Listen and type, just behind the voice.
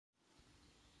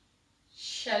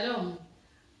Shalom.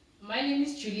 My name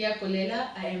is Julia Kolela.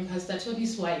 I am Pastor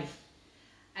Tony's wife.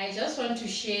 I just want to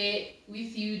share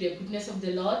with you the goodness of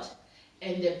the Lord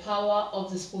and the power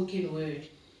of the spoken word.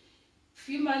 A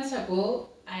few months ago,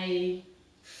 I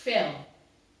fell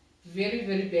very,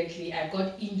 very badly. I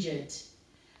got injured.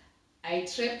 I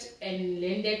tripped and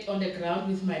landed on the ground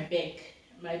with my back.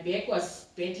 My back was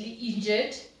badly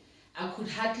injured. I could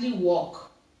hardly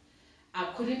walk.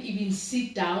 I couldn't even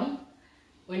sit down.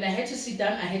 When I had to sit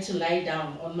down, I had to lie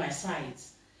down on my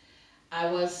sides. I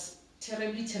was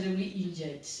terribly, terribly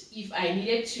injured. If I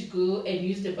needed to go and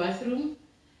use the bathroom,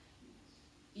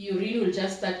 urine will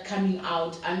just start coming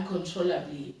out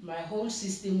uncontrollably. My whole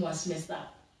system was messed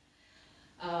up.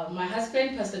 My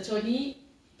husband, Pastor Tony,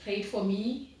 prayed for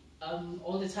me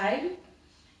all the time.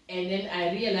 And then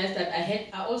I realized that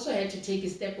I also had to take a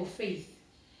step of faith.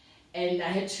 And I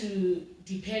had to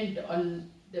depend on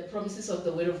the promises of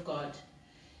the Word of God.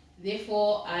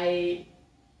 Therefore, I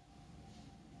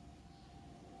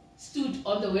stood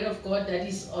on the Word of God that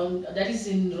is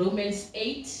in Romans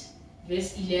 8,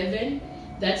 verse 11,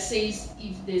 that says,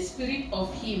 if the spirit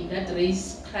of him that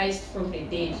raised Christ from the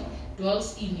dead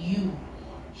dwells in you,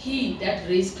 he that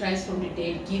raised Christ from the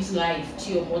dead gives life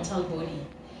to your mortal body.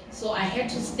 So I had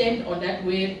to stand on that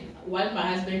word while my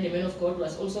husband, the man of God,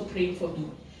 was also praying for me.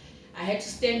 I had to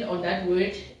stand on that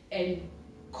word and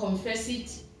confess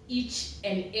it each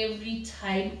and every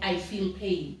time I feel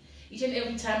pain. Each and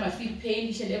every time I feel pain,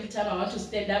 each and every time I want to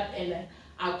stand up and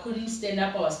I couldn't stand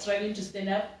up, I was struggling to stand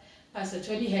up, Pastor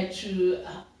Tony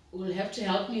will have to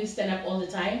help me stand up all the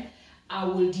time. I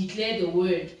will declare the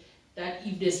word that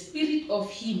if the spirit of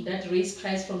him that raised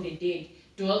Christ from the dead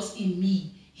dwells in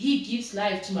me, he gives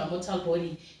life to my mortal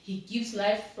body. He gives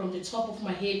life from the top of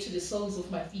my head to the soles of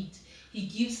my feet. He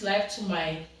gives life to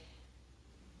my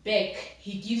back.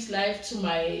 He gives life to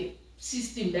my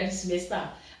system that is messed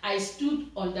up. I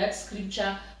stood on that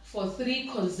scripture for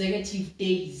 3 consecutive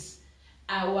days.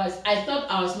 I thought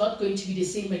I was not going to be the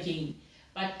same again.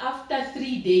 But after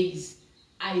 3 days,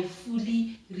 I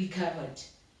fully recovered.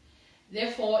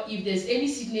 Therefore, if there's any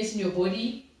sickness in your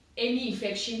body, any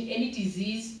infection, any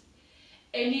disease,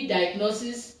 any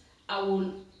diagnosis, I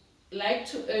would like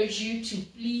to urge you to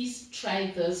please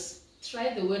try this.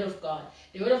 Try the Word of God.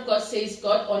 The Word of God says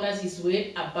God honors His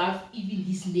word above even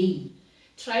His name.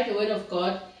 Try the Word of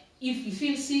God. If you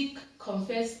feel sick,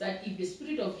 confess that if the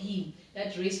spirit of him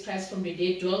that raised Christ from the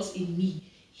dead dwells in me,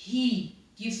 he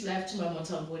gives life to my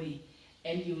mortal body,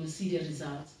 and you will see the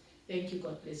results. Thank you.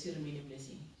 God bless you. Remain a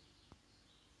blessing.